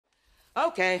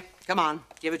Okay, come on.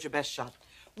 Give it your best shot.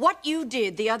 What you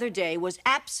did the other day was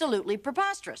absolutely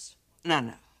preposterous.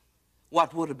 No.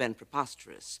 What would have been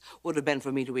preposterous would have been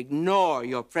for me to ignore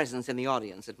your presence in the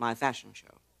audience at my fashion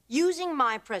show. Using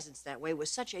my presence that way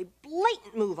was such a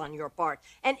blatant move on your part,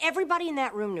 and everybody in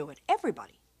that room knew it.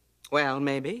 Everybody. Well,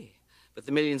 maybe. But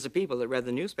the millions of people that read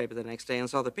the newspaper the next day and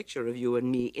saw the picture of you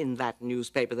and me in that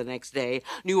newspaper the next day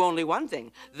knew only one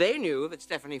thing. They knew that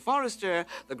Stephanie Forrester,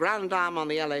 the grande dame on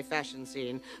the LA fashion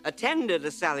scene, attended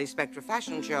a Sally Spectra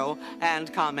fashion show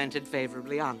and commented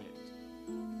favorably on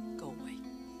it. Go away.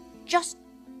 Just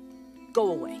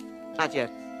go away. Not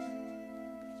yet.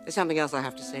 There's something else I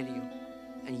have to say to you,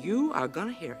 and you are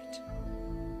gonna hear it.